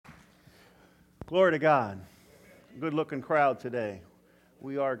Glory to God. Good looking crowd today.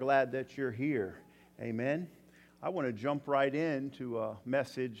 We are glad that you're here. Amen. I want to jump right into a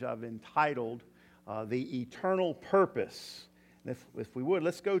message I've entitled The Eternal Purpose. And if we would,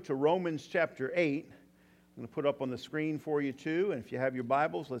 let's go to Romans chapter 8. I'm going to put up on the screen for you too. And if you have your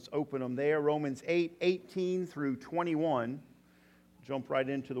Bibles, let's open them there. Romans 8, 18 through 21. Jump right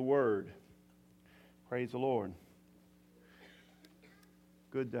into the Word. Praise the Lord.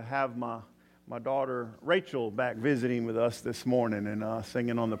 Good to have my daughter Rachel back visiting with us this morning and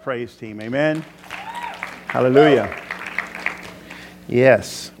singing on the praise team. Amen. Hallelujah.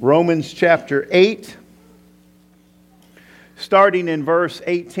 Yes. Romans chapter 8, starting in verse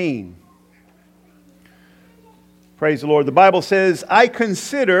 18. Praise the Lord. The Bible says, I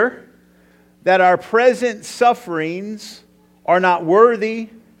consider that our present sufferings are not worthy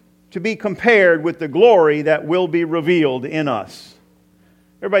to be compared with the glory that will be revealed in us.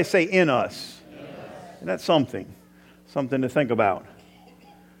 Everybody say, in us. And that's something to think about.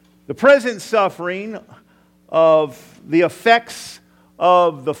 The present suffering of the effects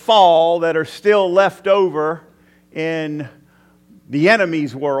of the fall that are still left over in the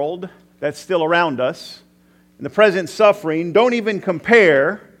enemy's world that's still around us, and the present suffering don't even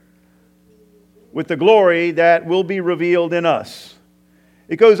compare with the glory that will be revealed in us.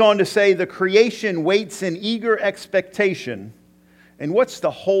 It goes on to say, the creation waits in eager expectation. And what's the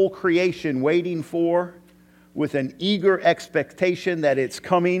whole creation waiting for? With an eager expectation that it's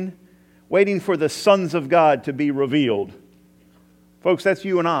coming, waiting for the sons of God to be revealed. Folks, that's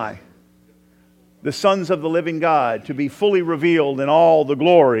you and I. The sons of the living God to be fully revealed in all the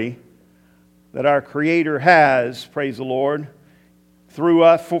glory that our Creator has, praise the Lord, through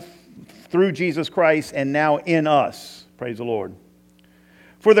us, through Jesus Christ and now in us, praise the Lord.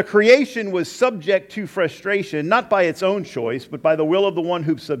 For the creation was subject to frustration, not by its own choice, but by the will of the one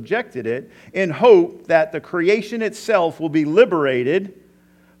who subjected it, in hope that the creation itself will be liberated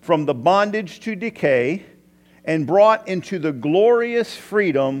from the bondage to decay and brought into the glorious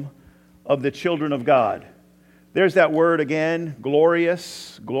freedom of the children of God. There's that word again,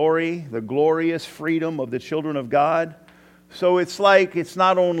 glorious, glory, the glorious freedom of the children of God. So it's like it's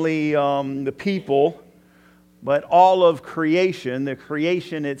not only the people, but all of creation, the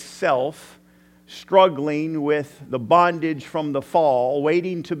creation itself, struggling with the bondage from the fall,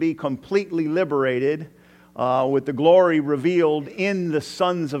 waiting to be completely liberated with the glory revealed in the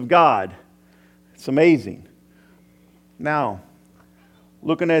sons of God. It's amazing. Now,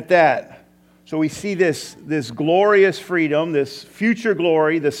 looking at that, so we see this glorious freedom, this future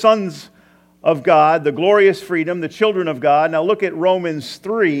glory, the sons of God, the glorious freedom, the children of God. Now look at Romans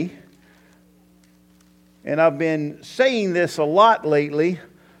 3. And I've been saying this a lot lately,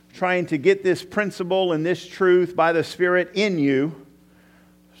 trying to get this principle and this truth by the Spirit in you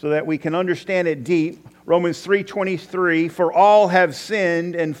so that we can understand it deep. Romans 3:23, for all have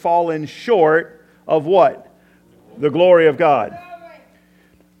sinned and fallen short of what? The glory of God.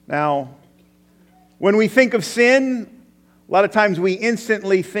 Now, when we think of sin, a lot of times we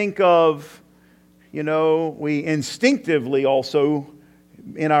instantly think of, we instinctively also,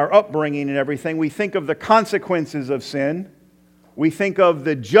 in our upbringing and everything, we think of the consequences of sin. We think of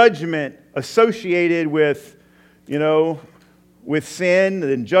the judgment associated with, with sin,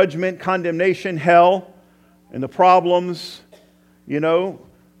 and judgment, condemnation, hell, and the problems,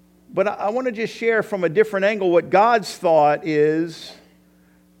 But I want to just share from a different angle what God's thought is.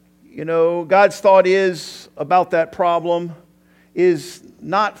 God's thought is about that problem is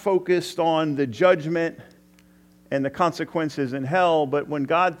not focused on the judgment and the consequences in hell, but when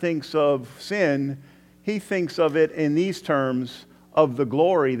God thinks of sin, He thinks of it in these terms of the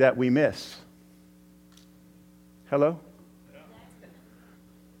glory that we miss. Hello?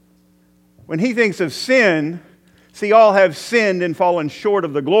 When He thinks of sin, see, all have sinned and fallen short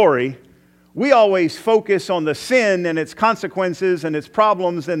of the glory. We always focus on the sin and its consequences and its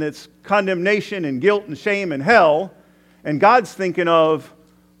problems and its condemnation and guilt and shame and hell. And God's thinking of,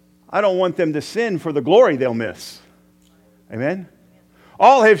 I don't want them to sin for the glory they'll miss. Amen?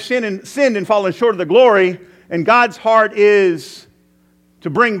 All have sinned and fallen short of the glory, and God's heart is to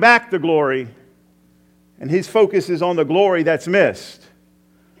bring back the glory. And His focus is on the glory that's missed,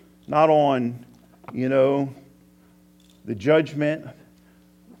 not on, the judgment,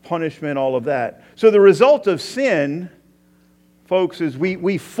 punishment, all of that. So the result of sin, folks, is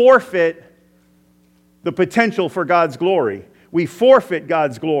we forfeit the potential for God's glory. We forfeit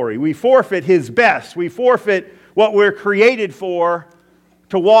God's glory. We forfeit His best. We forfeit what we're created for,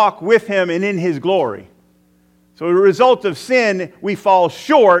 to walk with Him and in His glory. So as a result of sin, we fall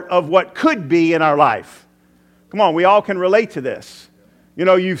short of what could be in our life. Come on, we all can relate to this. You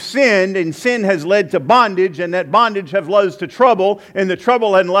know, you've sinned, and sin has led to bondage, and that bondage has led to trouble, and the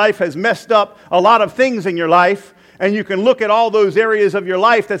trouble in life has messed up a lot of things in your life, and you can look at all those areas of your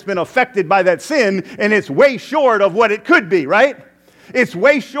life that's been affected by that sin, and it's way short of what it could be, right? It's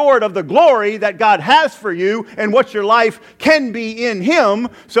way short of the glory that God has for you and what your life can be in Him.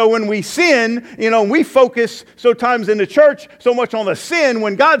 So when we sin, we focus sometimes in the church so much on the sin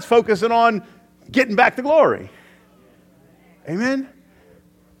when God's focusing on getting back the glory. Amen?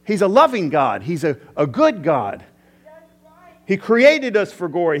 He's a loving God. He's a good God. He created us for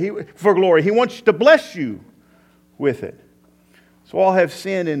glory. He wants to bless you with it. So all have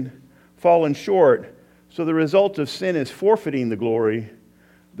sinned and fallen short. So the result of sin is forfeiting the glory.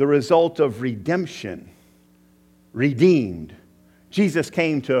 The result of redemption, redeemed. Jesus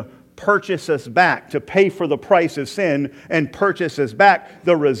came to purchase us back, to pay for the price of sin and purchase us back.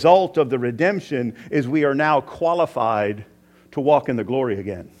 The result of the redemption is we are now qualified to walk in the glory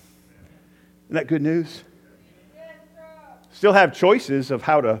again. Isn't that good news? Still have choices of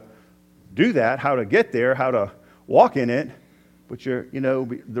how to do that, how to get there, how to walk in it. But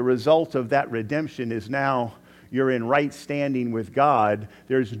the result of that redemption is now you're in right standing with God.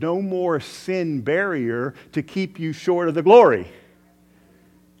 There's no more sin barrier to keep you short of the glory.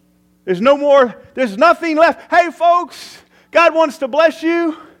 There's nothing left. Hey folks, God wants to bless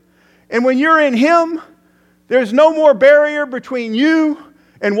you. And when you're in Him, there's no more barrier between you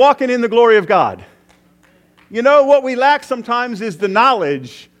and walking in the glory of God. What we lack sometimes is the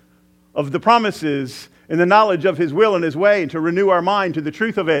knowledge of the promises and the knowledge of His will and His way, and to renew our mind to the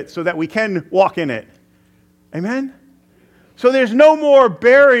truth of it so that we can walk in it. Amen? So there's no more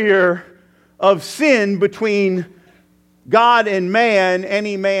barrier of sin between God and man,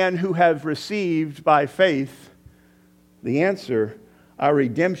 any man who have received by faith the answer, our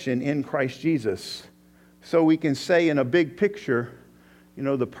redemption in Christ Jesus. So we can say in a big picture,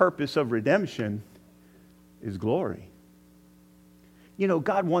 the purpose of redemption is glory.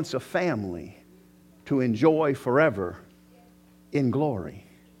 God wants a family to enjoy forever in glory.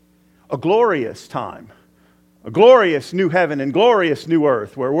 A glorious time. A glorious new heaven and glorious new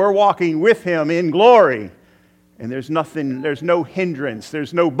earth where we're walking with Him in glory. And there's no hindrance,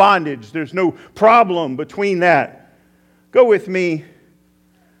 there's no bondage, there's no problem between that. Go with me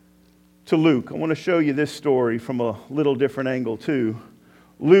to Luke. I want to show you this story from a little different angle too.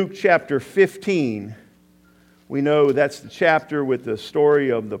 Luke chapter 15. We know that's the chapter with the story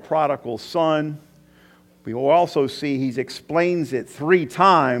of the prodigal son. We will also see He explains it 3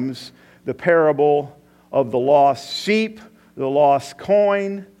 times, the parable of the lost sheep, the lost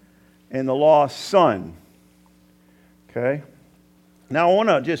coin, and the lost son. Okay? Now I want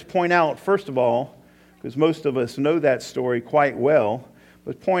to just point out, first of all, because most of us know that story quite well,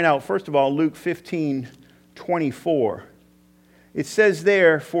 but point out, first of all, Luke 15:24. It says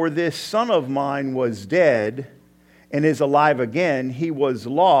there, "For this son of mine was dead and is alive again. He was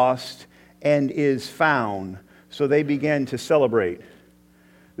lost and is found." So they began to celebrate.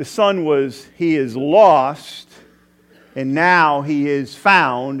 The son he is lost, and now he is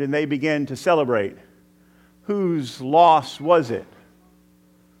found, and they began to celebrate. Whose loss was it?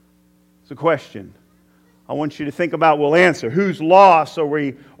 It's a question. I want you to think about, we'll answer. Whose loss are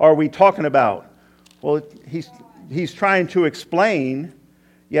we talking about? Well, he's trying to explain.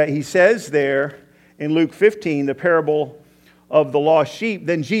 Yeah, he says there in Luke 15, the parable of the lost sheep.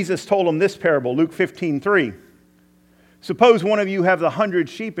 Then Jesus told him this parable, Luke 15:3. "Suppose one of you have 100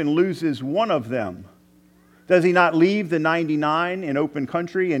 sheep and loses one of them. Does he not leave the 99 in open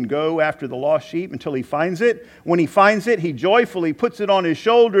country and go after the lost sheep until he finds it? When he finds it, he joyfully puts it on his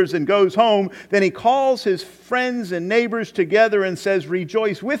shoulders and goes home. Then he calls his friends and neighbors together and says,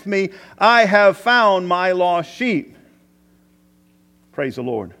 'Rejoice with me, I have found my lost sheep.'" Praise the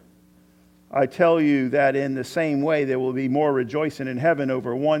Lord. I tell you that in the same way there will be more rejoicing in heaven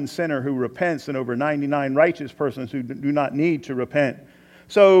over one sinner who repents than over 99 righteous persons who do not need to repent.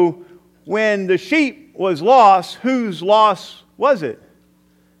 So when the sheep was lost, whose loss was it?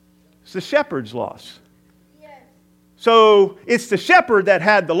 It's the shepherd's loss. Yes. So it's the shepherd that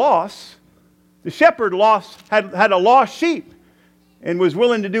had the loss. The shepherd had a lost sheep and was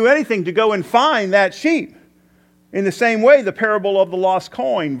willing to do anything to go and find that sheep. In the same way, the parable of the lost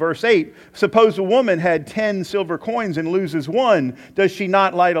coin, verse 8. "Suppose a woman had 10 silver coins and loses one. Does she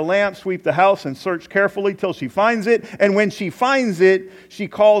not light a lamp, sweep the house, and search carefully till she finds it? And when she finds it, she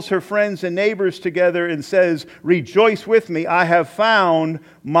calls her friends and neighbors together and says, 'Rejoice with me, I have found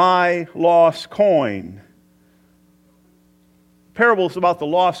my lost coin.'" Parable is about the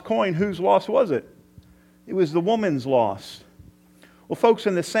lost coin. Whose loss was it? It was the woman's loss. Well, folks,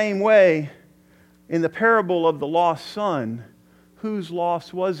 in the same way, in the parable of the lost son, whose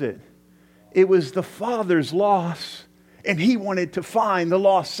loss was it? It was the Father's loss. And He wanted to find the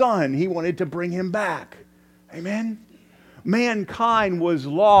lost son. He wanted to bring him back. Amen? Mankind was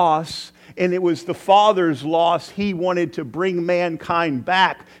lost, and it was the Father's loss. He wanted to bring mankind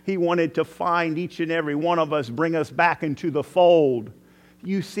back. He wanted to find each and every one of us, bring us back into the fold.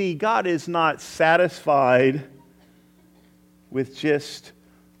 You see, God is not satisfied with just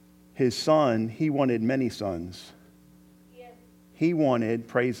His Son. He wanted many sons. He wanted,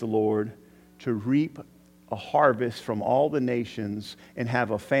 praise the Lord, to reap a harvest from all the nations and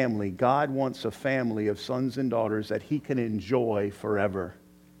have a family. God wants a family of sons and daughters that He can enjoy forever.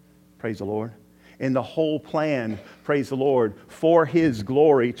 Praise the Lord. And the whole plan, praise the Lord, for His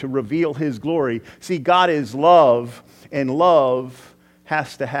glory, to reveal His glory. See, God is love, and love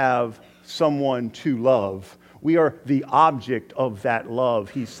has to have someone to love. We are the object of that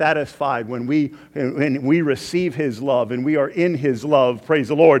love. He's satisfied when we receive His love and we are in His love. Praise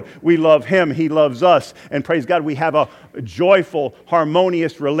the Lord. We love Him. He loves us. And praise God, we have a joyful,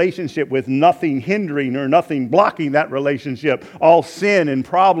 harmonious relationship with nothing hindering or nothing blocking that relationship. All sin and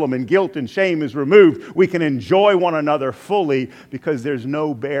problem and guilt and shame is removed. We can enjoy one another fully because there's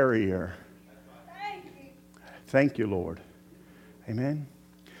no barrier. Thank you, Lord. Amen.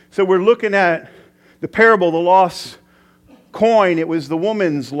 So we're looking at the parable, the lost coin, it was the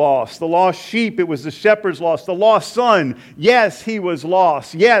woman's loss. The lost sheep, it was the shepherd's loss. The lost son, yes, he was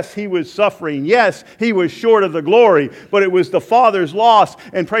lost. Yes, he was suffering. Yes, he was short of the glory. But it was the Father's loss.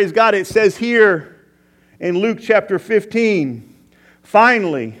 And praise God, it says here in Luke chapter 15,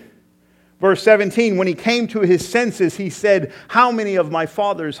 finally, verse 17, when he came to his senses, he said, "How many of my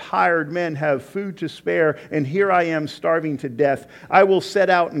father's hired men have food to spare, and here I am starving to death? I will set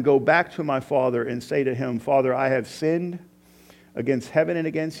out and go back to my father and say to him, Father, I have sinned against heaven and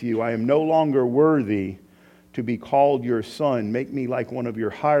against you. I am no longer worthy to be called your son. Make me like one of your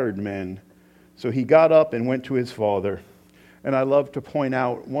hired men." So he got up and went to his father. And I love to point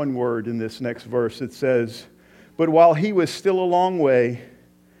out one word in this next verse. It says, "But while he was still a long way,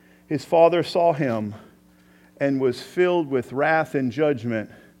 his father saw him and was filled with wrath and judgment."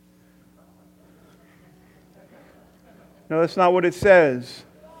 No, that's not what it says.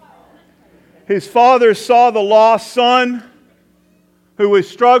 His father saw the lost son who was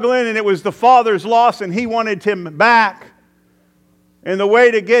struggling, and it was the father's loss, and he wanted him back. And the way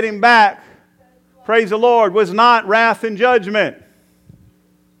to get him back, praise the Lord, was not wrath and judgment.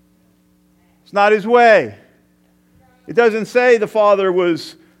 It's not his way. It doesn't say the father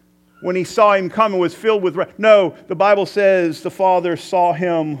was, when he saw him coming, was filled with wrath. No, the Bible says the father saw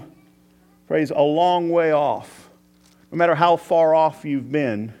him, praise, a long way off. No matter how far off you've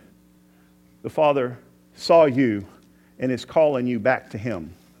been, the Father saw you and is calling you back to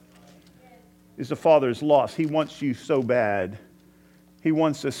Him. It's the Father's loss. He wants you so bad. He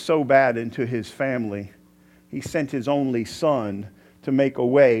wants us so bad into His family. He sent His only Son to make a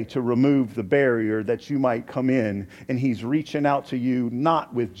way to remove the barrier that you might come in. And He's reaching out to you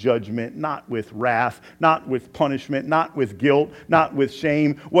not with judgment, not with wrath, not with punishment, not with guilt, not with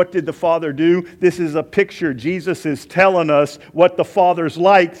shame. What did the Father do? This is a picture. Jesus is telling us what the Father's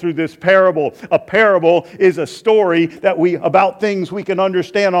like through this parable. A parable is a story that about things we can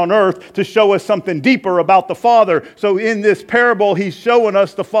understand on earth to show us something deeper about the Father. So in this parable, He's showing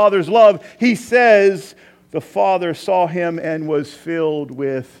us the Father's love. He says, the Father saw him and was filled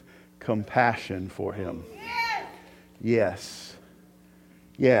with compassion for him. Yes.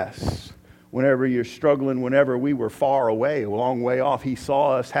 Yes. Whenever you're struggling, whenever we were far away, a long way off, He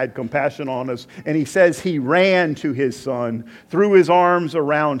saw us, had compassion on us. And He says He ran to His Son, threw His arms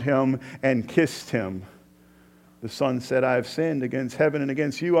around him, and kissed him. The Son said, "I have sinned against heaven and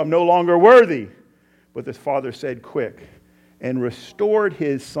against you. I'm no longer worthy." But the Father said, "Quick," and restored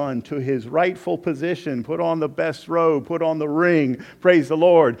His Son to His rightful position. Put on the best robe, put on the ring, praise the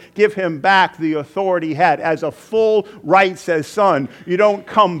Lord. Give Him back the authority He had as a full rights as Son. You don't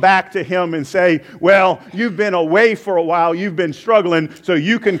come back to Him and say, "Well, you've been away for a while, you've been struggling, so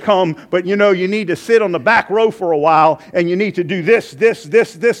you can come, but you need to sit on the back row for a while, and you need to do this,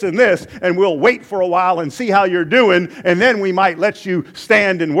 and this, and we'll wait for a while and see how you're doing, and then we might let you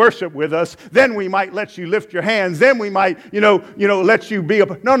stand and worship with us, then we might let you lift your hands, then we might, let you be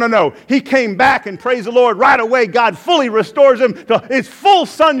up." No. He came back, and praise the Lord, right away, God fully restores him to his full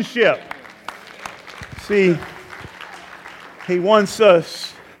sonship. See, He wants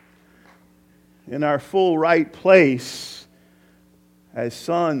us in our full right place as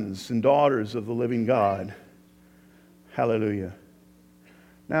sons and daughters of the living God. Hallelujah.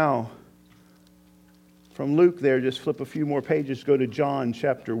 Now, from Luke there, just flip a few more pages, go to John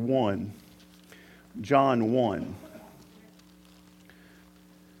chapter 1. John 1.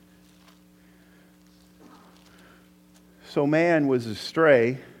 So man was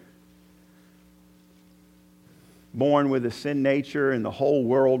astray, born with a sin nature, and the whole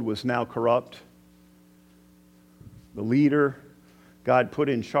world was now corrupt. The leader God put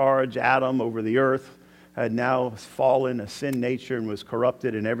in charge, Adam, over the earth, had now fallen a sin nature and was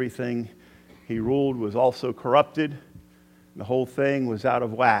corrupted, and everything he ruled was also corrupted. The whole thing was out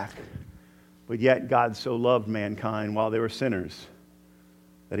of whack. But yet God so loved mankind while they were sinners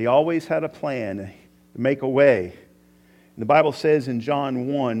that he always had a plan to make a way. And the Bible says in John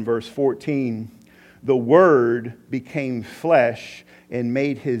 1, verse 14, the Word became flesh and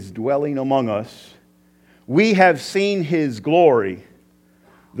made his dwelling among us. We have seen his glory,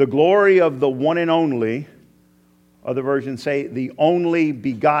 the glory of the one and only, other versions say the only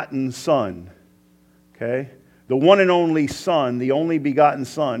begotten Son. Okay? The one and only Son, the only begotten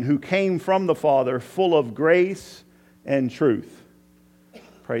Son, who came from the Father, full of grace and truth.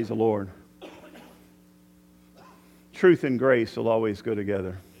 Praise the Lord. Truth and grace will always go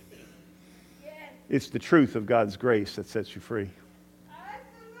together. It's the truth of God's grace that sets you free.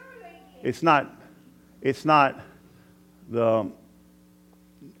 It's not the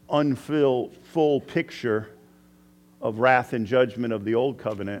full picture of wrath and judgment of the old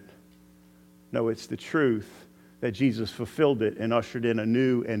covenant. No, it's the truth that Jesus fulfilled it and ushered in a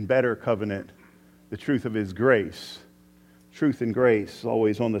new and better covenant, the truth of his grace. Truth and grace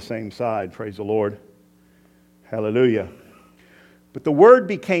always on the same side. Praise the Lord. Hallelujah. But the Word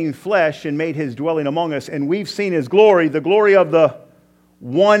became flesh and made his dwelling among us, and we've seen his glory, the glory of the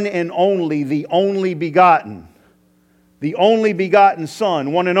one and only, the only begotten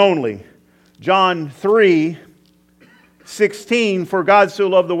Son, one and only. John 3:16, for God so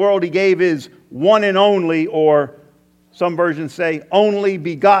loved the world, he gave his one and only, or some versions say, only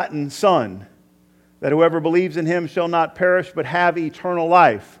begotten Son, that whoever believes in him shall not perish but have eternal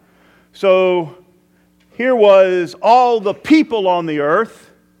life. So here was all the people on the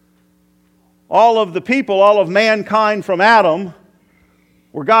earth, all of mankind from Adam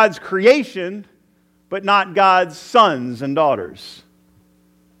were God's creation, but not God's sons and daughters.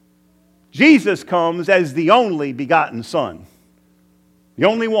 Jesus comes as the only begotten Son. The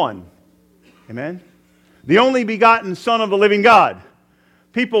only one. Amen? The only begotten Son of the living God.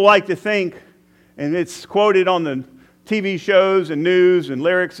 People like to think, and it's quoted on the TV shows and news and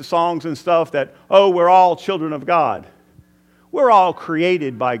lyrics of songs and stuff, that, oh, we're all children of God. We're all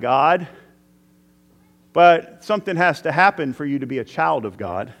created by God. But something has to happen for you to be a child of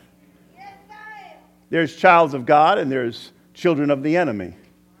God. There's childs of God and there's children of the enemy.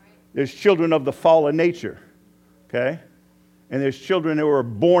 There's children of the fallen nature. Okay? And there's children who are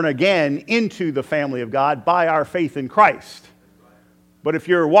born again into the family of God by our faith in Christ. But if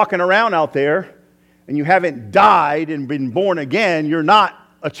you're walking around out there and you haven't died and been born again, you're not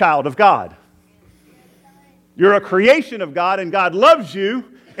a child of God. You're a creation of God, and God loves you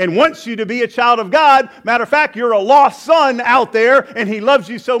and wants you to be a child of God. Matter of fact, you're a lost son out there, and he loves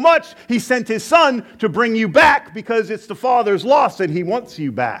you so much, he sent his Son to bring you back because it's the Father's loss, and he wants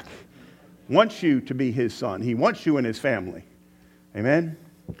you back. Wants you to be his son. He wants you in his family. Amen?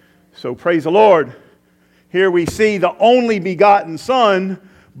 So praise the Lord. Here we see the only begotten Son,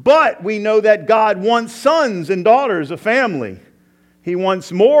 but we know that God wants sons and daughters, a family. He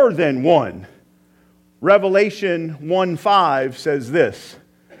wants more than one. Revelation 1:5 says this.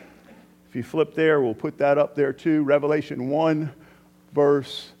 If you flip there, we'll put that up there too. Revelation 1,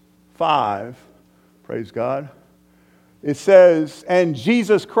 verse 5. Praise God. It says, and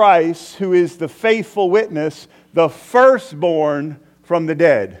Jesus Christ, who is the faithful witness, the firstborn from the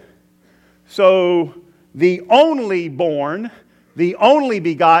dead. So the only born, the only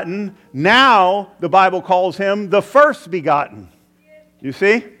begotten, now the Bible calls him the first begotten. You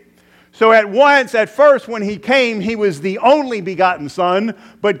see? So at first when he came, he was the only begotten Son,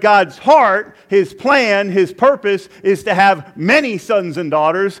 but God's heart, his plan, his purpose is to have many sons and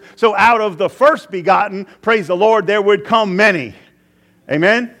daughters. So out of the first begotten, praise the Lord, there would come many.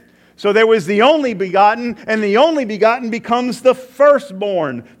 Amen? So there was the only begotten, and the only begotten becomes the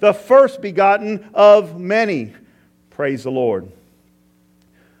firstborn, the first begotten of many. Praise the Lord.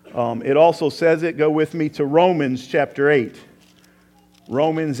 It also says it, go with me to Romans chapter 8.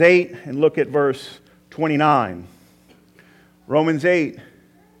 Romans 8, and look at verse 29. Romans 8,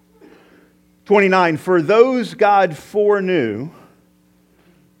 29. For those God foreknew,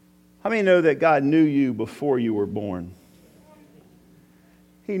 how many know that God knew you before you were born?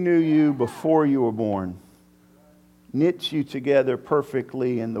 He knew you before you were born. Knit you together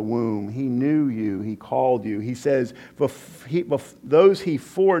perfectly in the womb. He knew you. He called you. He says, those he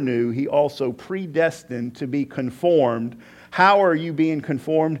foreknew, he also predestined to be conformed. How are you being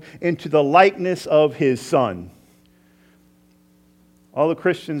conformed? Into the likeness of his Son, All the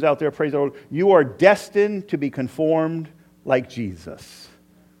Christians out there, praise the Lord. You are destined to be conformed like Jesus.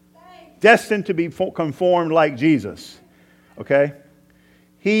 Destined to be conformed like Jesus. Okay?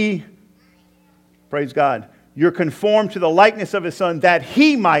 Praise God. You're conformed to the likeness of His Son, that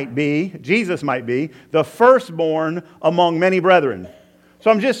He might be, Jesus might be, the firstborn among many brethren. So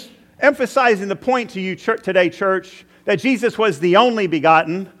I'm just emphasizing the point to you today, church, that Jesus was the only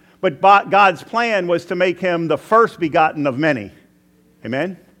begotten, but God's plan was to make Him the first begotten of many.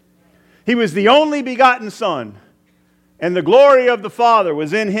 Amen? He was the only begotten Son, and the glory of the Father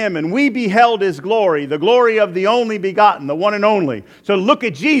was in Him, and we beheld His glory, the glory of the only begotten, the one and only. So to look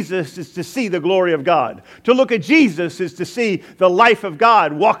at Jesus is to see the glory of God. To look at Jesus is to see the life of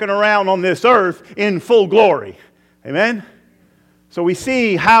God walking around on this earth in full glory. Amen? So we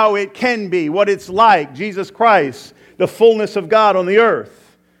see how it can be, what it's like, Jesus Christ, the fullness of God on the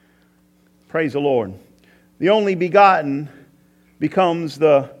earth. Praise the Lord. The only begotten becomes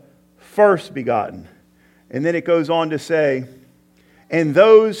the first begotten. And then it goes on to say, and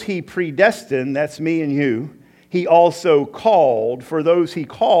those He predestined, that's me and you, He also called. For those He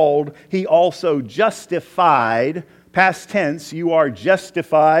called, He also justified. Past tense, you are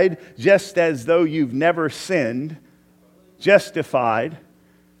justified just as though you've never sinned. Justified.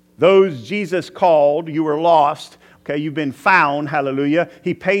 Those Jesus called, you were lost. Okay, you've been found, hallelujah.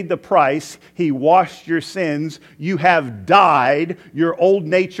 He paid the price. He washed your sins. You have died. Your old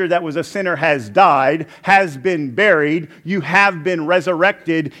nature that was a sinner has died, has been buried. You have been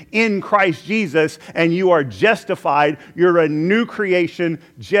resurrected in Christ Jesus, and you are justified. You're a new creation,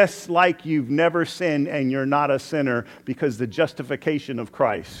 just like you've never sinned, and you're not a sinner because the justification of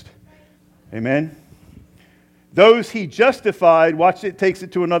Christ. Amen? Those He justified, watch it, takes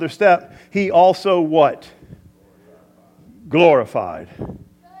it to another step. He also what? Glorified.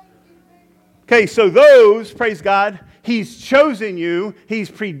 Okay, so those, praise God, He's chosen you, He's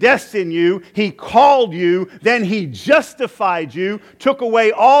predestined you, He called you, then He justified you, took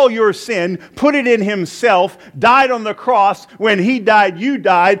away all your sin, put it in Himself, died on the cross. When He died, you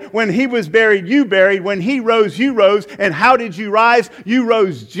died. When He was buried, you buried. When He rose, you rose. And how did you rise? You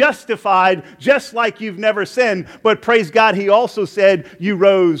rose justified, just like you've never sinned. But praise God, He also said you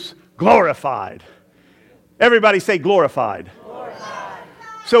rose glorified. Everybody say glorified. Glorified.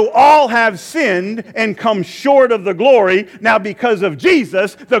 So all have sinned and come short of the glory. Now because of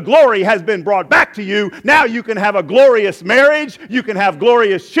Jesus, the glory has been brought back to you. Now you can have a glorious marriage. You can have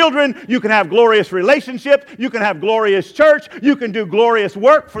glorious children. You can have glorious relationship. You can have glorious church. You can do glorious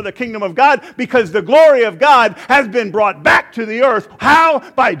work for the kingdom of God because the glory of God has been brought back to the earth. How?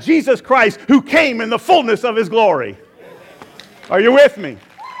 By Jesus Christ, who came in the fullness of His glory. Are you with me?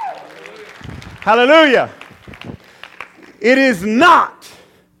 Hallelujah. It is not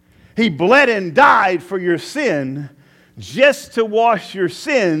He bled and died for your sin just to wash your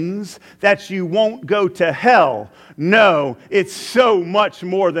sins that you won't go to hell. No, it's so much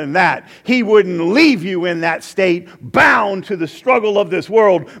more than that. He wouldn't leave you in that state, bound to the struggle of this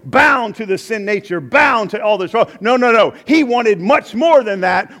world, bound to the sin nature, bound to all this. No. He wanted much more than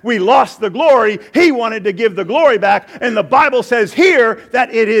that. We lost the glory. He wanted to give the glory back. And the Bible says here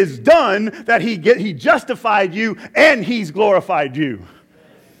that it is done, that He justified you and He's glorified you.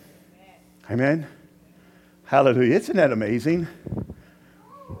 Amen. Hallelujah. Isn't that amazing?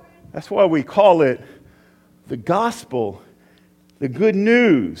 That's why we call it the gospel, the good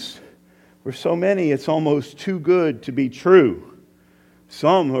news. For so many, it's almost too good to be true.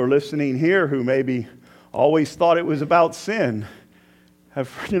 Some who are listening here who maybe always thought it was about sin have,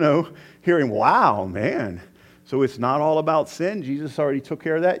 hearing, wow, man. So it's not all about sin. Jesus already took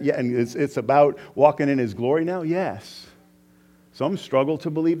care of that. Yeah, and it's about walking in His glory now. Yes. Some struggle to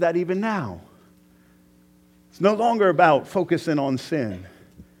believe that even now. It's no longer about focusing on sin.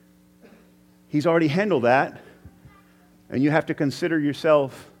 He's already handled that, and you have to consider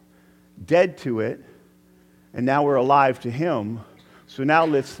yourself dead to it, and now we're alive to Him. So now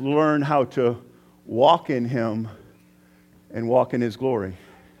let's learn how to walk in Him and walk in His glory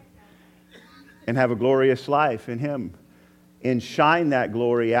and have a glorious life in Him and shine that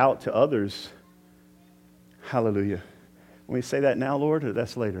glory out to others. Hallelujah. Want me to say that now, Lord, or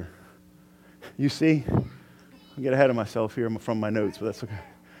that's later? You see, I'll get ahead of myself here from my notes, but that's okay.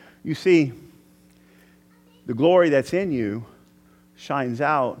 You see, the glory that's in you shines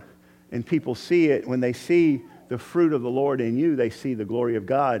out, and people see it. When they see the fruit of the Lord in you, they see the glory of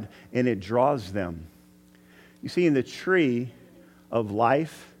God, and it draws them. You see, in the tree of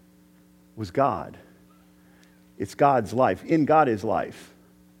life was God. It's God's life. In God is life.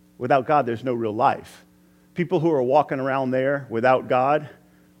 Without God, there's no real life. People who are walking around there without God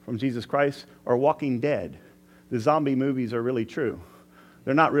from Jesus Christ are walking dead. The zombie movies are really true.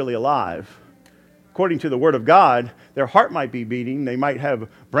 they're not really alive. According to the Word of God, their heart might be beating. They might have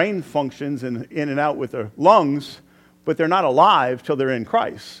brain functions in and out with their lungs, but they're not alive till they're in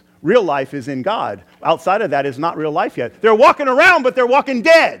Christ. Real life is in God. Outside of that is not real life yet. They're walking around, but they're walking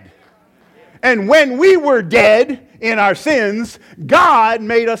dead. And when we were dead in our sins, God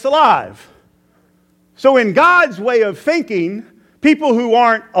made us alive. So in God's way of thinking, people who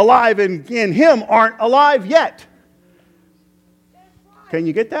aren't alive in Him aren't alive yet. Can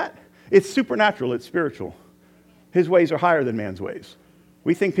you get that? It's supernatural. It's spiritual. His ways are higher than man's ways.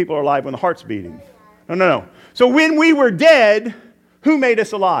 We think people are alive when the heart's beating. No. So when we were dead, who made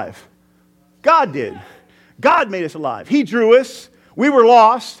us alive? God did. God made us alive. He drew us. We were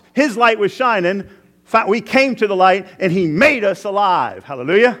lost. His light was shining. We came to the light, and He made us alive.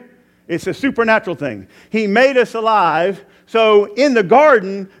 Hallelujah. It's a supernatural thing. He made us alive. So in the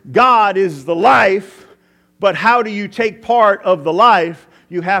garden, God is the life. But how do you take part of the life?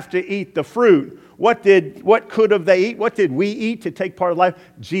 You have to eat the fruit. What could have they eat? What did we eat to take part of life?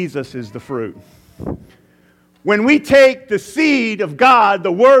 Jesus is the fruit. When we take the seed of God,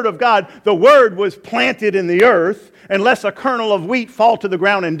 the Word was planted in the earth. Unless a kernel of wheat fall to the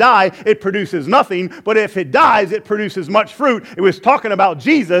ground and die, it produces nothing. But if it dies, it produces much fruit. It was talking about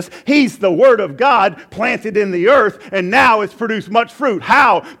Jesus. He's the Word of God planted in the earth, and now it's produced much fruit.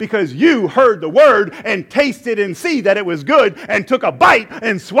 How? Because you heard the Word and tasted and see that it was good and took a bite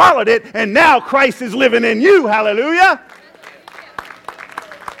and swallowed it, and now Christ is living in you. Hallelujah.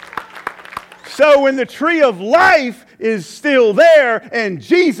 So when the tree of life is still there and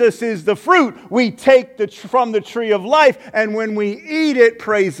Jesus is the fruit, we take from the tree of life, and when we eat it,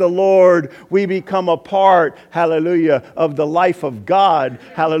 praise the Lord, we become a part, hallelujah, of the life of God.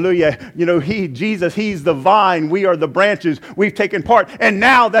 Hallelujah. You know, Jesus, He's the vine, we are the branches. We've taken part. And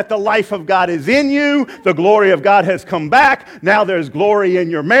now that the life of God is in you, the glory of God has come back. Now there's glory in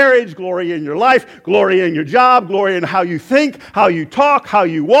your marriage, glory in your life, glory in your job, glory in how you think, how you talk, how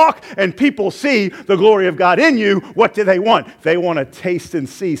you walk, and people see the glory of God in you. What do they want? They want to taste and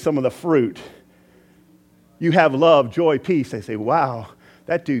see some of the fruit. You have love, joy, peace. They say, wow,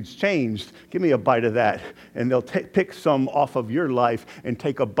 that dude's changed. Give me a bite of that. And they'll pick some off of your life and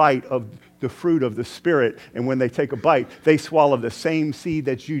take a bite of the fruit of the Spirit. And when they take a bite, they swallow the same seed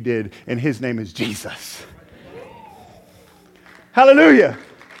that you did, and His name is Jesus. Hallelujah.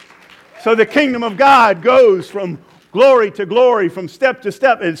 So the kingdom of God goes from glory to glory, from step to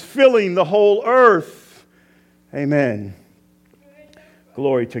step. It's filling the whole earth. Amen.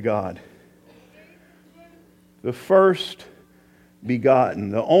 Glory to God. The first begotten,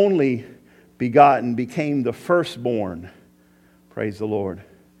 the only begotten, became the firstborn. Praise the Lord.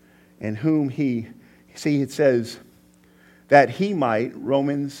 And whom He, see, it says that He might,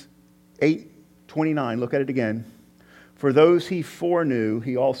 Romans 8:29, look at it again. For those He foreknew,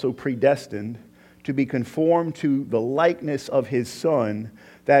 He also predestined to be conformed to the likeness of His Son,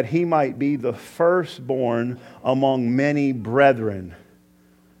 that He might be the firstborn among many brethren.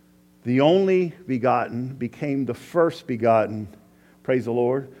 The only begotten became the first begotten. Praise the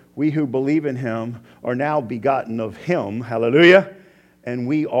Lord. We who believe in Him are now begotten of Him. Hallelujah. And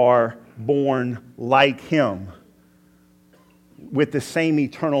we are born like Him, with the same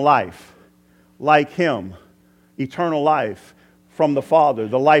eternal life. Like Him. Eternal life from the Father.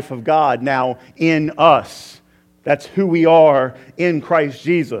 The life of God now in us. That's who we are in Christ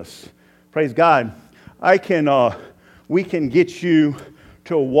Jesus. Praise God. We can get you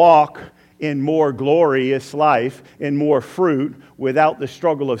to walk in more glorious life, in more fruit, without the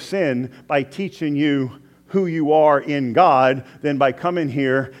struggle of sin, by teaching you who you are in God, than by coming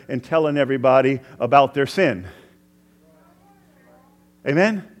here and telling everybody about their sin.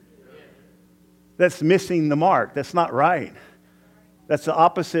 Amen? That's missing the mark. That's not right. That's the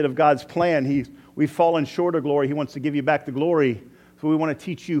opposite of God's plan. We've fallen short of glory. He wants to give you back the glory. So we want to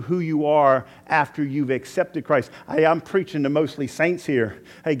teach you who you are after you've accepted Christ. I'm preaching to mostly saints here.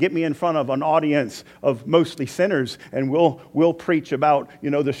 Hey, get me in front of an audience of mostly sinners, and we'll preach about,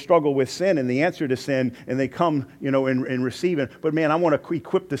 the struggle with sin and the answer to sin, and they come, and receive it. But man, I want to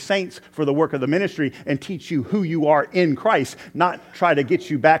equip the saints for the work of the ministry and teach you who you are in Christ, not try to get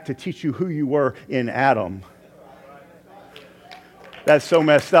you back to teach you who you were in Adam. That's so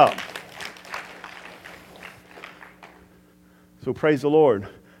messed up. So praise the Lord.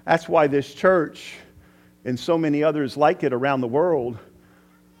 That's why this church and so many others like it around the world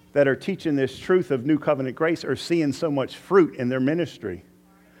that are teaching this truth of New Covenant grace are seeing so much fruit in their ministry.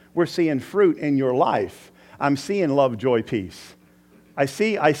 We're seeing fruit in your life. I'm seeing love, joy, peace. I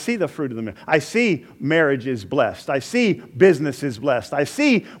see the fruit of the marriage. I see marriage is blessed. I see business is blessed.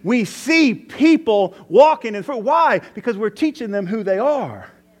 We see people walking in fruit. Why? Because we're teaching them who they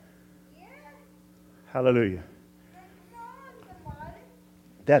are. Hallelujah.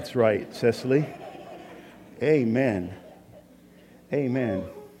 That's right, Cecily. Amen. Amen.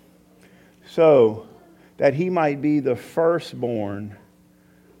 So, that he might be the firstborn.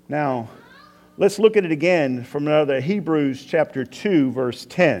 Now, let's look at it again from another Hebrews chapter 2, verse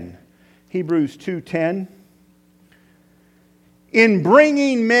 10. Hebrews 2:10. In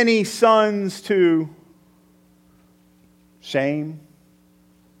bringing many sons to shame,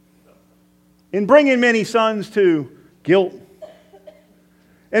 in bringing many sons to guilt,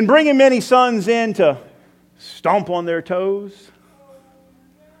 in bringing many sons in to stomp on their toes.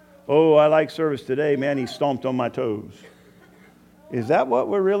 Oh, I like service today. Man, he stomped on my toes. Is that what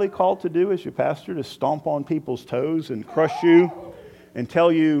we're really called to do as your pastor? To stomp on people's toes and crush you and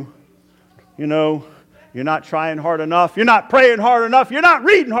tell you, you're not trying hard enough. You're not praying hard enough. You're not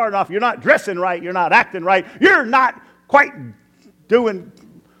reading hard enough. You're not dressing right. You're not acting right. You're not quite doing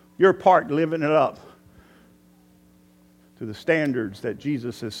your part, living it up to the standards that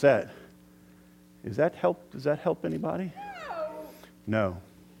Jesus has set. Does that help anybody? No.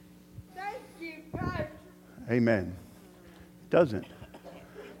 Thank you, God. Amen. Doesn't.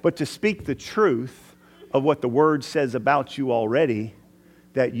 But to speak the truth of what the Word says about you already,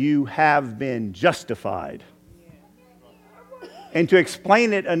 that you have been justified. And to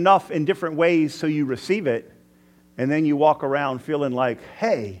explain it enough in different ways so you receive it, and then you walk around feeling like,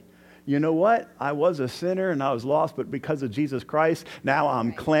 hey, you know what? I was a sinner and I was lost, but because of Jesus Christ, now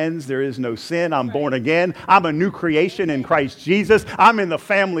I'm cleansed. There is no sin. I'm born again. I'm a new creation in Christ Jesus. I'm in the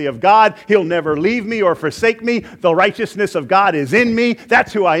family of God. He'll never leave me or forsake me. The righteousness of God is in me.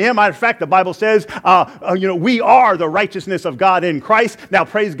 That's who I am. In fact, the Bible says, we are the righteousness of God in Christ. Now,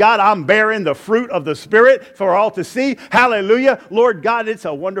 praise God, I'm bearing the fruit of the Spirit for all to see. Hallelujah. Lord God, it's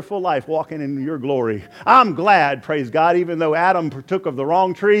a wonderful life walking in your glory. I'm glad, praise God, even though Adam partook of the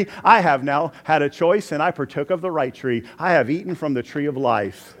wrong tree, I have now had a choice and I partook of the right tree. I have eaten from the tree of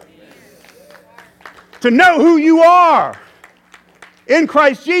life. To know who you are in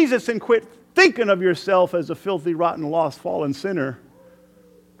Christ Jesus and quit thinking of yourself as a filthy, rotten, lost, fallen sinner.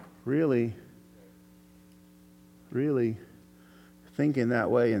 Really thinking that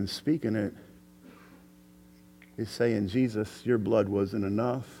way and speaking it is saying, Jesus, your blood wasn't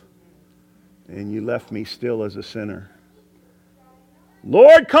enough and you left me still as a sinner.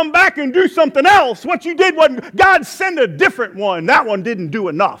 Lord, come back and do something else. What you did wasn't, God send a different one. That one didn't do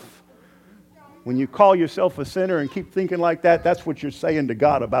enough. When you call yourself a sinner and keep thinking like that, that's what you're saying to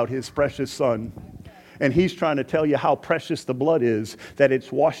God about his precious son. And he's trying to tell you how precious the blood is, that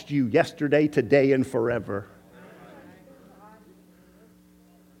it's washed you yesterday, today, and forever.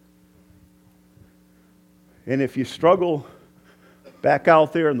 And if you struggle back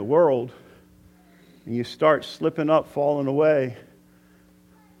out there in the world and you start slipping up, falling away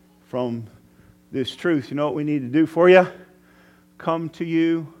from this truth, you know what we need to do for you? Come to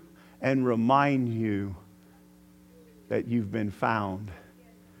you and remind you that you've been found.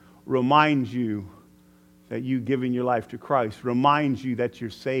 Remind you that you've given your life to Christ. Remind you that you're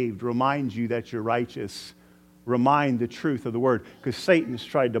saved. Remind you that you're righteous. Remind the truth of the word. Because Satan's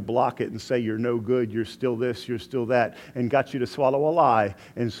tried to block it and say you're no good, you're still this, you're still that, and got you to swallow a lie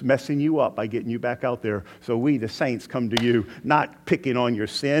and messing you up by getting you back out there. So we, the saints, come to you, not picking on your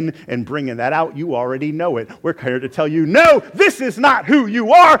sin and bringing that out. You already know it. We're here to tell you, no, this is not who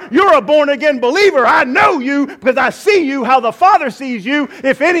you are. You're a born-again believer. I know you because I see you how the Father sees you.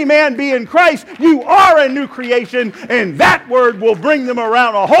 If any man be in Christ, you are a new creation, and that word will bring them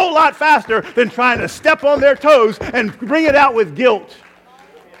around a whole lot faster than trying to step on their toes and bring it out with guilt.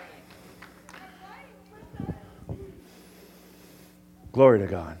 Glory to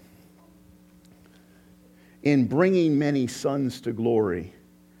God. In bringing many sons to glory,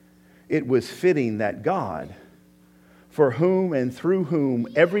 it was fitting that God, for whom and through whom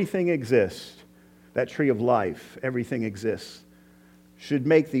everything exists, that tree of life, everything exists, should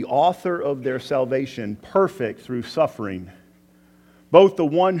make the author of their salvation perfect through suffering, both the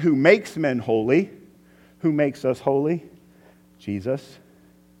one who makes men holy. Who makes us holy? Jesus.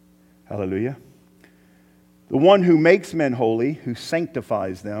 Hallelujah. The one who makes men holy, who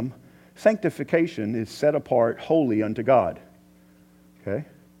sanctifies them. Sanctification is set apart holy unto God. Okay?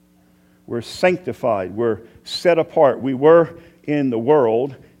 We're sanctified. We're set apart. We were in the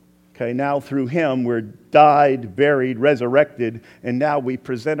world. Okay, now through him we're died, buried, resurrected, and now we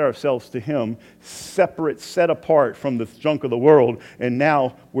present ourselves to him, separate, set apart from the junk of the world, and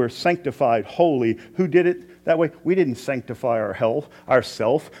now we're sanctified, holy. Who did it that way? We didn't sanctify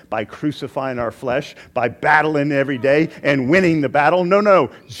ourselves by crucifying our flesh, by battling every day and winning the battle. No.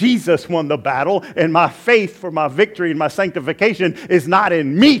 Jesus won the battle, and my faith for my victory and my sanctification is not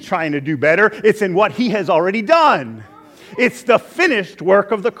in me trying to do better. It's in what he has already done. It's the finished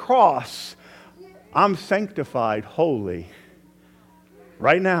work of the cross. I'm sanctified, holy.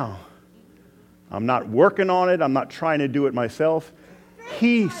 Right now. I'm not working on it. I'm not trying to do it myself.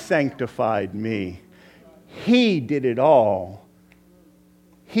 He sanctified me. He did it all.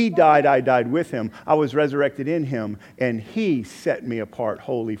 He died, I died with him. I was resurrected in him, and he set me apart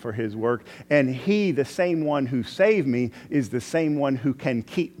holy for his work. And he, the same one who saved me, is the same one who can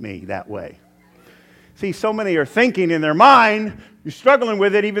keep me that way. See, so many are thinking in their mind, you're struggling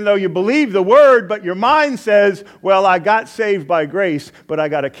with it even though you believe the word, but your mind says, well, I got saved by grace, but I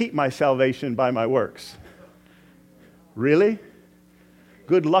got to keep my salvation by my works. Really?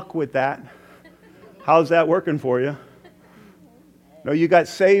 Good luck with that. How's that working for you? No, you got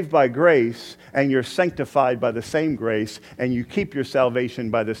saved by grace, and you're sanctified by the same grace, and you keep your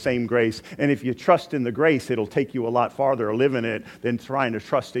salvation by the same grace. And if you trust in the grace, it'll take you a lot farther to live in it than trying to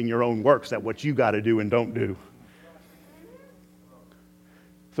trust in your own works at what you got to do and don't do.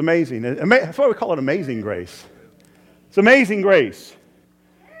 It's amazing. That's why we call it amazing grace. It's amazing grace.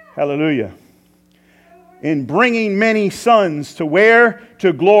 Hallelujah. In bringing many sons to where?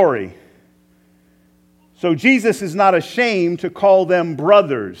 To glory. So Jesus is not ashamed to call them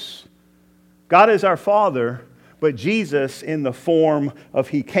brothers. God is our Father, but Jesus, in the form of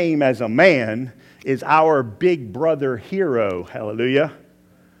he came as a man, is our big brother hero. Hallelujah.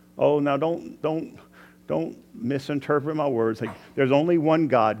 Oh, now don't misinterpret my words. Like, there's only one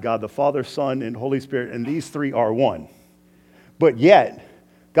God, God the Father, Son, and Holy Spirit, and these three are one. But yet,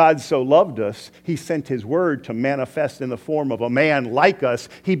 God so loved us, he sent his word to manifest in the form of a man like us.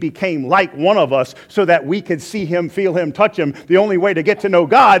 He became like one of us so that we could see him, feel him, touch him. The only way to get to know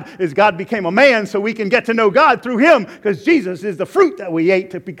God is God became a man so we can get to know God through him, because Jesus is the fruit that we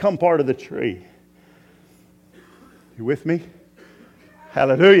ate to become part of the tree. You with me?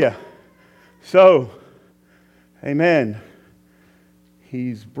 Hallelujah. So, amen.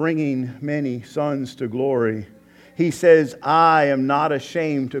 He's bringing many sons to glory. He says, I am not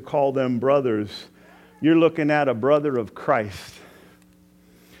ashamed to call them brothers. You're looking at a brother of Christ.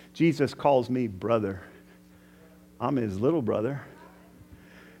 Jesus calls me brother. I'm his little brother.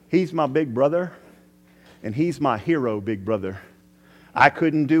 He's my big brother, and he's my hero big brother. I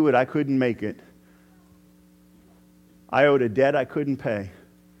couldn't do it. I couldn't make it. I owed a debt I couldn't pay.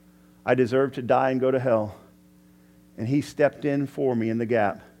 I deserved to die and go to hell. And he stepped in for me in the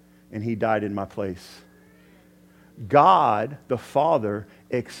gap, and he died in my place. God, the Father,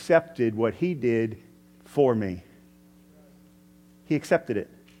 accepted what he did for me. He accepted it.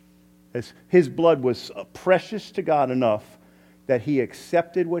 His blood was precious to God enough that he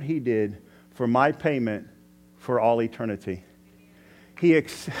accepted what he did for my payment for all eternity.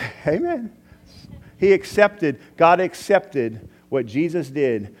 Amen. God accepted what Jesus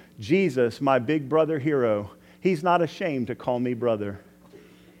did. Jesus, my big brother hero, he's not ashamed to call me brother.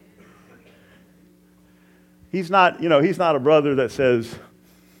 He's not a brother that says,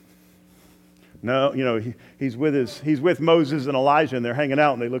 no, he's with Moses and Elijah, and they're hanging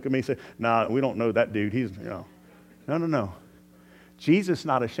out, and they look at me and say, nah, we don't know that dude. No. Jesus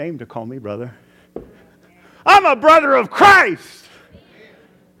not ashamed to call me brother. I'm a brother of Christ.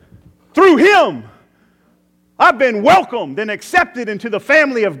 Through him, I've been welcomed and accepted into the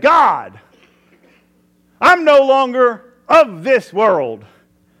family of God. I'm no longer of this world.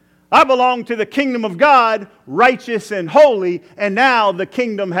 I belong to the kingdom of God, righteous and holy, and now the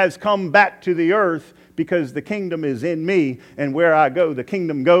kingdom has come back to the earth because the kingdom is in me, and where I go, the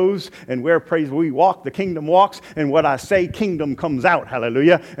kingdom goes, and where we walk, the kingdom walks, and what I say, kingdom comes out,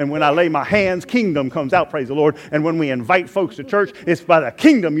 hallelujah. And when I lay my hands, kingdom comes out, praise the Lord. And when we invite folks to church, it's by the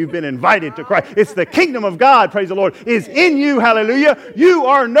kingdom you've been invited to Christ. It's the kingdom of God, praise the Lord, is in you, hallelujah. You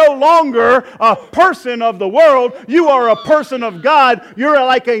are no longer a person of the world. You are a person of God. You're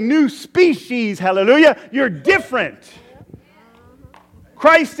like a new species, hallelujah. You're different.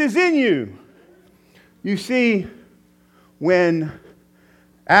 Christ is in you. You see, when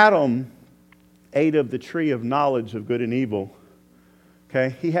Adam ate of the tree of knowledge of good and evil,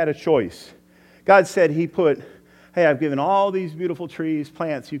 okay, he had a choice. God said hey, I've given all these beautiful trees,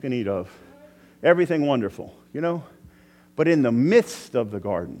 plants you can eat of. Everything wonderful, But in the midst of the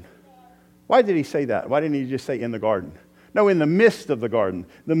garden, why did he say that? Why didn't he just say in the garden? No, in the midst of the garden,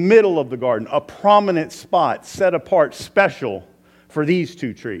 the middle of the garden, a prominent spot set apart special for these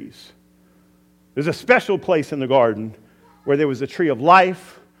two trees. There's a special place in the garden where there was a tree of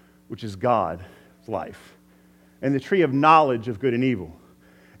life, which is God's life, and the tree of knowledge of good and evil.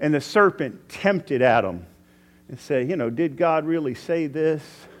 And the serpent tempted Adam and said, did God really say this?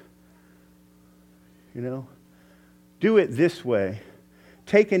 Do it this way.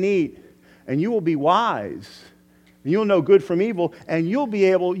 Take and eat, and you will be wise. You'll know good from evil, and you'll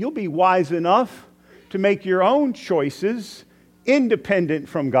be wise enough to make your own choices independent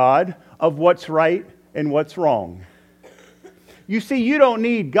from God of what's right and what's wrong. You see, you don't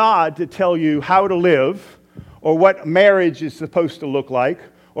need God to tell you how to live or what marriage is supposed to look like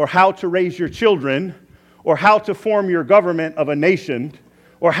or how to raise your children or how to form your government of a nation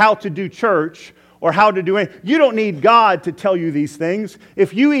or how to do church or how to do anything. You don't need God to tell you these things.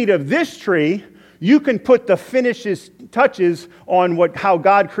 If you eat of this tree, you can put the finishes touches on how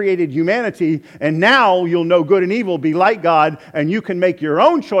God created humanity, and now you'll know good and evil, be like God, and you can make your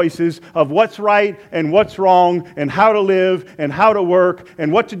own choices of what's right and what's wrong and how to live and how to work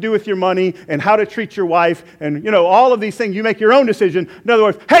and what to do with your money and how to treat your wife and, all of these things. You make your own decision. In other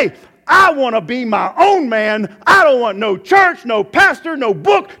words, hey, I want to be my own man. I don't want no church, no pastor, no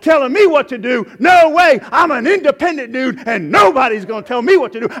book telling me what to do. No way. I'm an independent dude, and nobody's going to tell me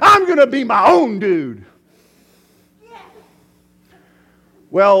what to do. I'm going to be my own dude.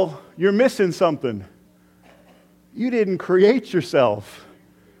 Well, you're missing something. You didn't create yourself.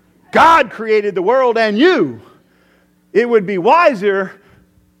 God created the world and you. It would be wiser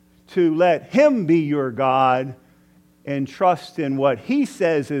to let Him be your God and trust in what He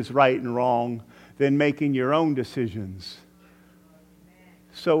says is right and wrong than making your own decisions.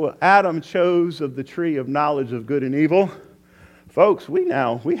 So Adam chose of the tree of knowledge of good and evil. Folks, we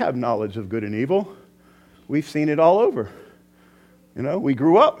have knowledge of good and evil. We've seen it all over. We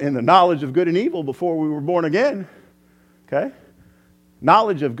grew up in the knowledge of good and evil before we were born again. Okay?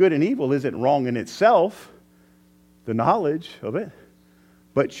 Knowledge of good and evil isn't wrong in itself, the knowledge of it.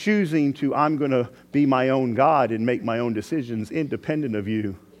 But choosing I'm going to be my own God and make my own decisions independent of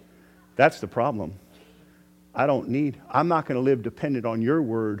you, that's the problem. I'm not going to live dependent on your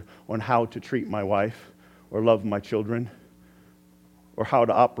word on how to treat my wife or love my children or how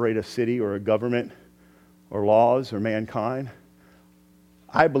to operate a city or a government or laws or mankind.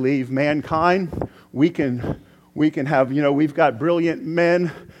 I believe mankind, we can have, we've got brilliant men,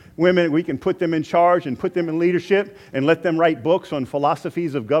 women, we can put them in charge and put them in leadership and let them write books on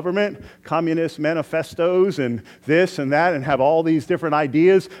philosophies of government, communist manifestos and this and that, and have all these different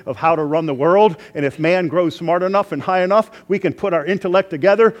ideas of how to run the world. And if man grows smart enough and high enough, we can put our intellect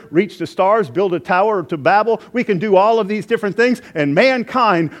together, reach the stars, build a tower to Babel. We can do all of these different things. And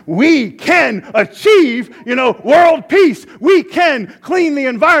mankind, we can achieve, world peace. We can clean the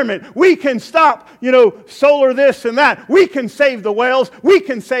environment. We can stop, solar this and that. We can save the whales. We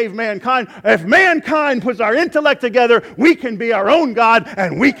can save mankind. If mankind puts our intellect together, we can be our own God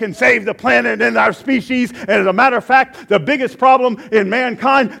and we can save the planet and our species. And as a matter of fact, the biggest problem in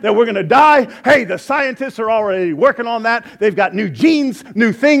mankind that we're going to die, hey, the scientists are already working on that. They've got new genes,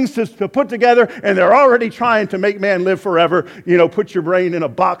 new things to put together, and they're already trying to make man live forever. Put your brain in a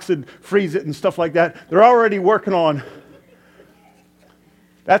box and freeze it and stuff like that. They're already working on.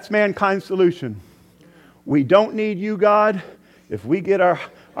 That's mankind's solution. We don't need you, God. If we get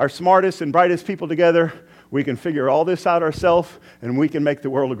our smartest and brightest people together, we can figure all this out ourselves, and we can make the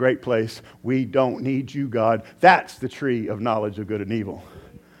world a great place. We don't need you, God. That's the tree of knowledge of good and evil.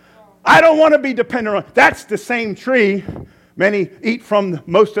 I don't want to be dependent on. That's the same tree many eat from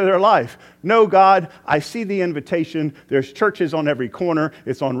most of their life. No, God, I see the invitation. There's churches on every corner.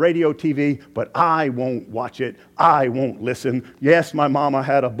 It's on radio, TV, but I won't watch it. I won't listen. Yes, my mama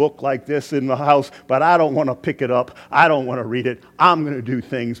had a book like this in the house, but I don't want to pick it up. I don't want to read it. I'm going to do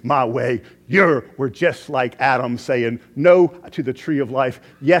things my way. We're just like Adam saying no to the tree of life,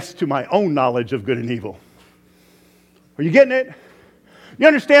 yes to my own knowledge of good and evil. Are you getting it? You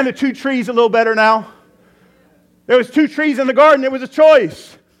understand the two trees a little better now? There was two trees in the garden. It was a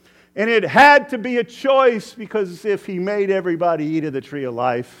choice. And it had to be a choice because if He made everybody eat of the tree of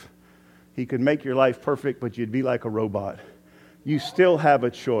life, He could make your life perfect, but you'd be like a robot. You still have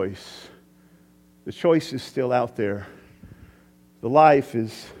a choice. The choice is still out there. The life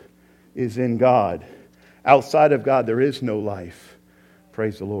is in God. Outside of God, there is no life.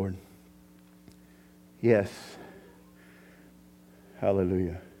 Praise the Lord. Yes.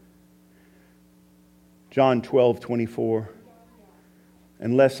 Hallelujah. John 12:24.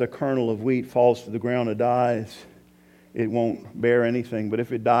 Unless a kernel of wheat falls to the ground and dies, it won't bear anything. But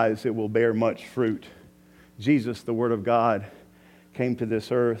if it dies, it will bear much fruit. Jesus, the Word of God, came to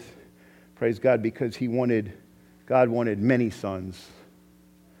this earth, praise God, because God wanted many sons.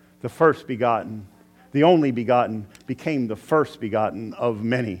 The first begotten, the only begotten, became the first begotten of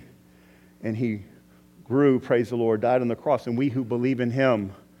many. And he grew, praise the Lord, died on the cross. And we who believe in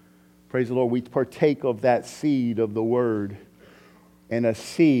him, praise the Lord, we partake of that seed of the Word. And a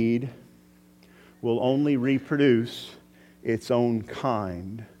seed will only reproduce its own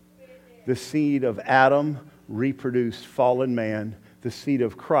kind. The seed of Adam reproduced fallen man. The seed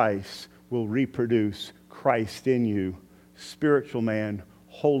of Christ will reproduce Christ in you. Spiritual man,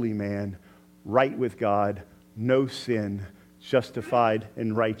 holy man, right with God, no sin, justified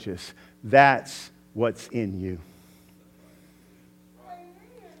and righteous. That's what's in you.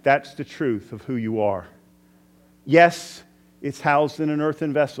 That's the truth of who you are. Yes, it's housed in an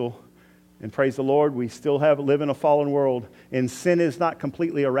earthen vessel. And praise the Lord, we still live in a fallen world. And sin is not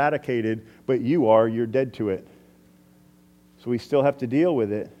completely eradicated, but you're dead to it. So we still have to deal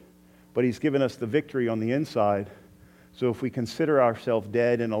with it. But he's given us the victory on the inside. So if we consider ourselves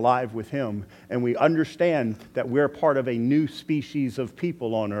dead and alive with him, and we understand that we're part of a new species of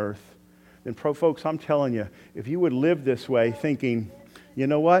people on earth, then folks, I'm telling you, if you would live this way thinking, you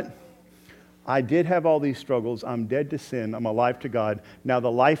know what? I did have all these struggles. I'm dead to sin. I'm alive to God. Now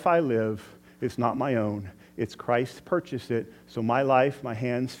the life I live is not my own. It's Christ purchased it. So my life, my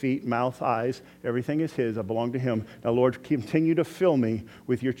hands, feet, mouth, eyes, everything is his. I belong to him. Now, Lord, continue to fill me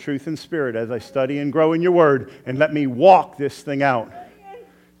with your truth and spirit as I study and grow in your word, and let me walk this thing out.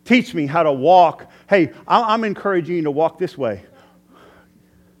 Teach me how to walk. Hey, I'm encouraging you to walk this way.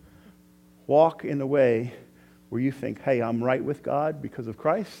 Walk in the way where you think, hey, I'm right with God because of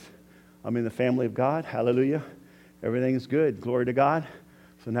Christ. I'm in the family of God. Hallelujah. Everything is good. Glory to God.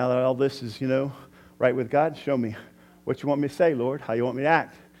 So now that all this is, right with God, show me what you want me to say, Lord, how you want me to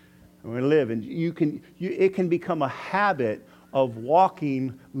act. I'm going to live. And it can become a habit of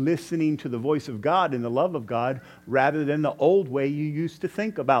walking, listening to the voice of God and the love of God rather than the old way you used to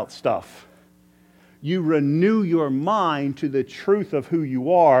think about stuff. You renew your mind to the truth of who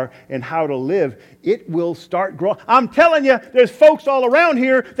you are and how to live. It will start growing. I'm telling you, there's folks all around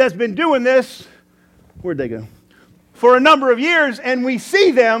here that's been doing this. Where'd they go? For a number of years, and we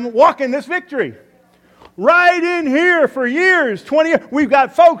see them walking this victory. Right in here for years, 20 years. We've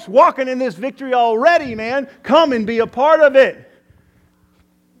got folks walking in this victory already, man. Come and be a part of it.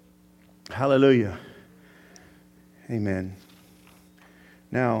 Hallelujah. Amen.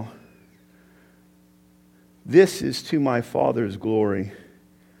 Now, this is to my Father's glory,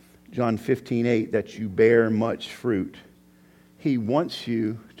 John 15:8, that you bear much fruit. He wants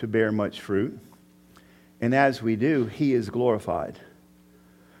you to bear much fruit. And as we do, he is glorified.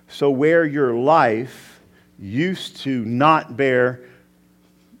 So where your life used to not bear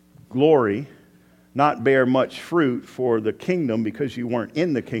glory, not bear much fruit for the kingdom because you weren't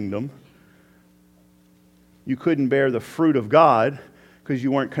in the kingdom, you couldn't bear the fruit of God because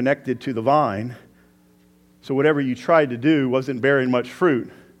you weren't connected to the vine. So whatever you tried to do wasn't bearing much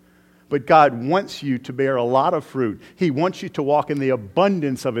fruit. But God wants you to bear a lot of fruit. He wants you to walk in the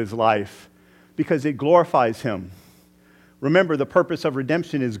abundance of his life because it glorifies him. Remember, the purpose of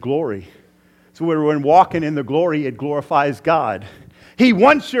redemption is glory. So when walking in the glory, it glorifies God. He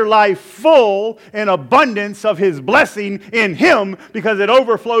wants your life full and abundance of his blessing in him because it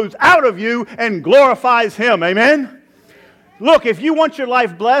overflows out of you and glorifies him. Amen? Look, if you want your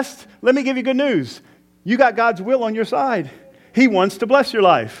life blessed, let me give you good news. You got God's will on your side. He wants to bless your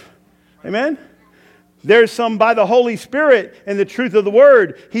life. Amen? There's some by the Holy Spirit and the truth of the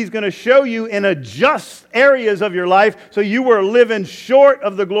Word. He's going to show you and adjust areas of your life so you were living short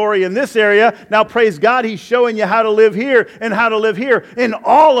of the glory in this area. Now, praise God, he's showing you how to live here and how to live here. And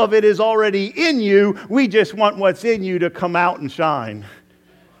all of it is already in you. We just want what's in you to come out and shine.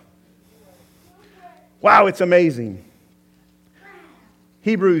 Wow, it's amazing.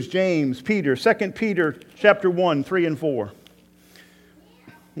 Hebrews, James, Peter, 2 Peter chapter 1, 3 and 4.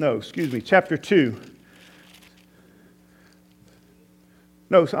 No, excuse me, chapter 2.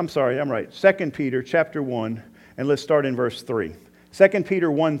 No, I'm sorry, I'm right. 2 Peter chapter 1, and let's start in verse 3. 2 Peter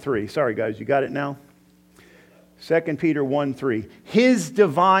 1, 3. Sorry, guys, you got it now? 2 Peter 1, 3. His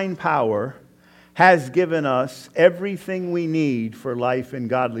divine power has given us everything we need for life and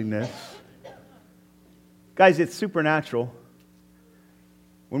godliness. Guys, it's supernatural.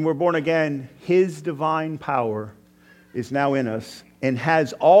 When we're born again, his divine power is now in us and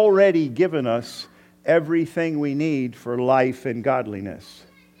has already given us everything we need for life and godliness.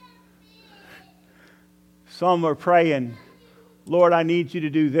 Some are praying, Lord, I need you to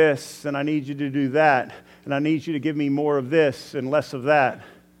do this, and I need you to do that, and I need you to give me more of this and less of that.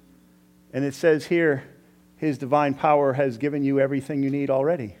 And it says here, His divine power has given you everything you need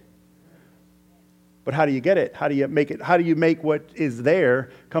already. But how do you get it? How do you make it? How do you make what is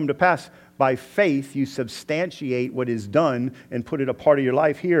there come to pass? By faith, you substantiate what is done and put it a part of your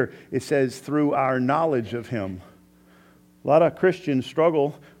life. Here, it says, through our knowledge of Him. A lot of Christians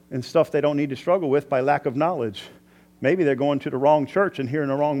struggle in stuff they don't need to struggle with by lack of knowledge. Maybe they're going to the wrong church and hearing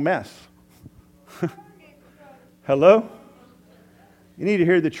the wrong mess. Hello? You need to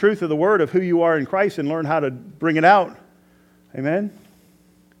hear the truth of the word of who you are in Christ and learn how to bring it out. Amen?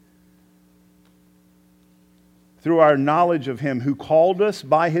 Through our knowledge of Him who called us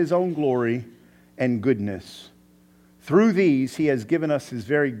by His own glory and goodness. Through these, He has given us His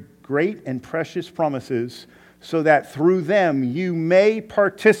very great and precious promises, so that through them you may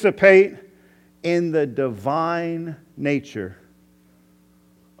participate in the divine nature.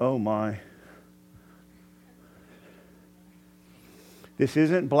 Oh my. This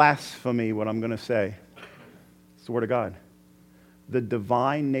isn't blasphemy, what I'm going to say. It's the Word of God. The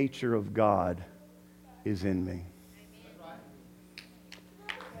divine nature of God is in me.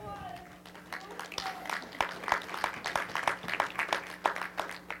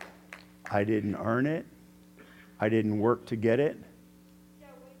 I didn't earn it. I didn't work to get it.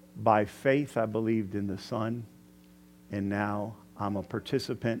 By faith, I believed in the Son, and now I'm a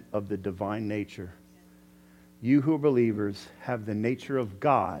participant of the divine nature. You who are believers have the nature of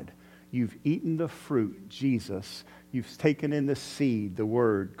God. You've eaten the fruit, Jesus. You've taken in the seed, the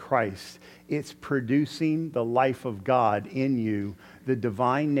Word, Christ. It's producing the life of God in you. The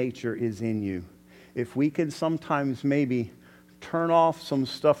divine nature is in you. If we can sometimes maybe turn off some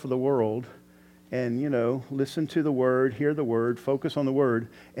stuff of the world and, listen to the Word, hear the Word, focus on the Word,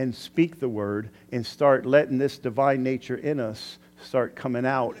 and speak the Word, and start letting this divine nature in us start coming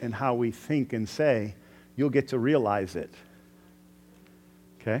out in how we think and say, you'll get to realize it.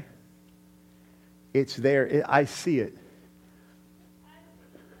 Okay? It's there. I see it.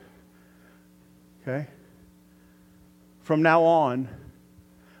 Okay? From now on,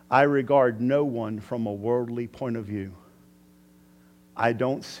 I regard no one from a worldly point of view. I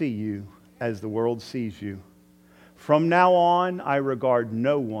don't see you as the world sees you. From now on, I regard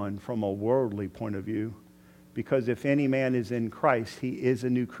no one from a worldly point of view, because if any man is in Christ, he is a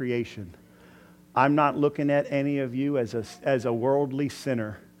new creation. I'm not looking at any of you as a worldly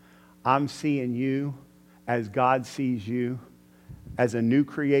sinner. I'm seeing you as God sees you, as a new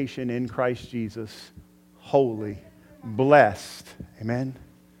creation in Christ Jesus, holy, blessed. Amen?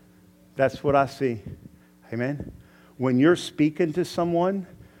 That's what I see. Amen? When you're speaking to someone,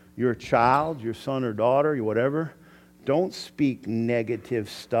 your child, your son or daughter, whatever, don't speak negative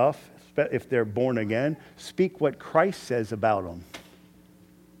stuff. If they're born again, speak what Christ says about them.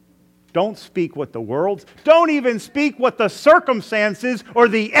 Don't speak what the world's. Don't even speak what the circumstances or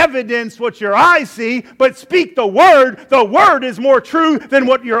the evidence, what your eyes see, but speak the Word. The Word is more true than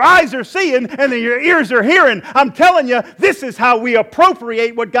what your eyes are seeing and that your ears are hearing. I'm telling you, this is how we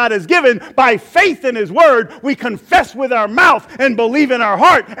appropriate what God has given. By faith in His Word, we confess with our mouth and believe in our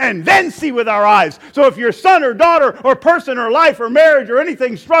heart and then see with our eyes. So if your son or daughter or person or life or marriage or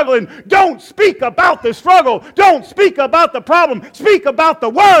anything struggling, don't speak about the struggle. Don't speak about the problem. Speak about the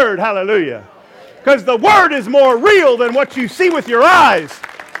Word. Hallelujah. Because the Word is more real than what you see with your eyes.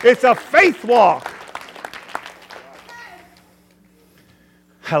 It's a faith walk.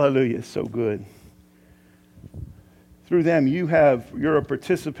 Hallelujah. It's so good. Through them, you're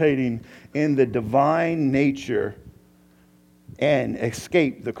participating in the divine nature and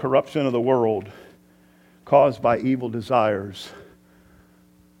escape the corruption of the world caused by evil desires.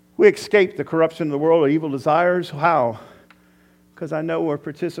 We escape the corruption of the world or evil desires. How? Because I know we're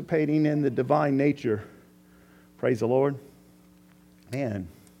participating in the divine nature. Praise the Lord. Man,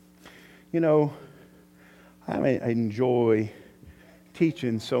 I enjoy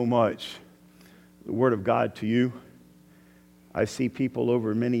teaching so much the Word of God to you. I see people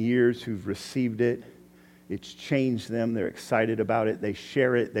over many years who've received it. It's changed them. They're excited about it. They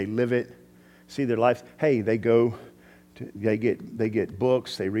share it. They live it. See their lives. Hey, they get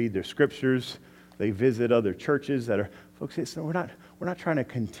books. They read their scriptures. They visit other churches that are. Folks, we're not trying to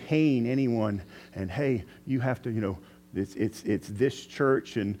contain anyone. And hey, you have to, it's this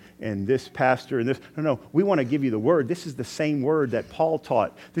church and this pastor and this. No. We want to give you the Word. This is the same Word that Paul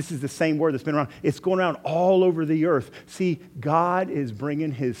taught. This is the same Word that's been around. It's going around all over the earth. See, God is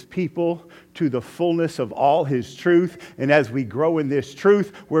bringing His people to the fullness of all His truth. And as we grow in this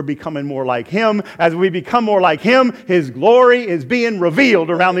truth, we're becoming more like Him. As we become more like Him, His glory is being revealed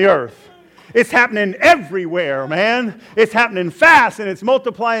around the earth. It's happening everywhere, man. It's happening fast and it's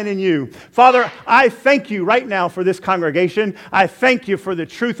multiplying in you. Father, I thank you right now for this congregation. I thank you for the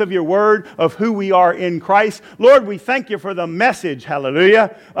truth of your word, of who we are in Christ. Lord, we thank you for the message,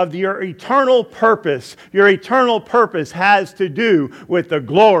 hallelujah, of your eternal purpose. Your eternal purpose has to do with the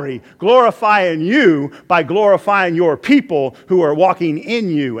glory, glorifying you by glorifying your people who are walking in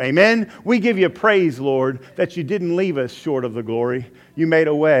you. Amen. We give you praise, Lord, that you didn't leave us short of the glory. You made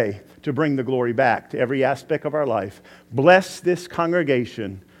a way to bring the glory back to every aspect of our life. Bless this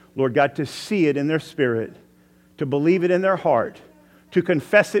congregation, Lord God, to see it in their spirit, to believe it in their heart, to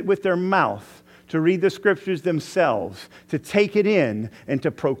confess it with their mouth, to read the scriptures themselves, to take it in and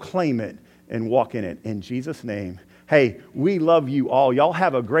to proclaim it and walk in it. In Jesus' name. Hey, we love you all. Y'all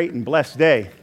have a great and blessed day.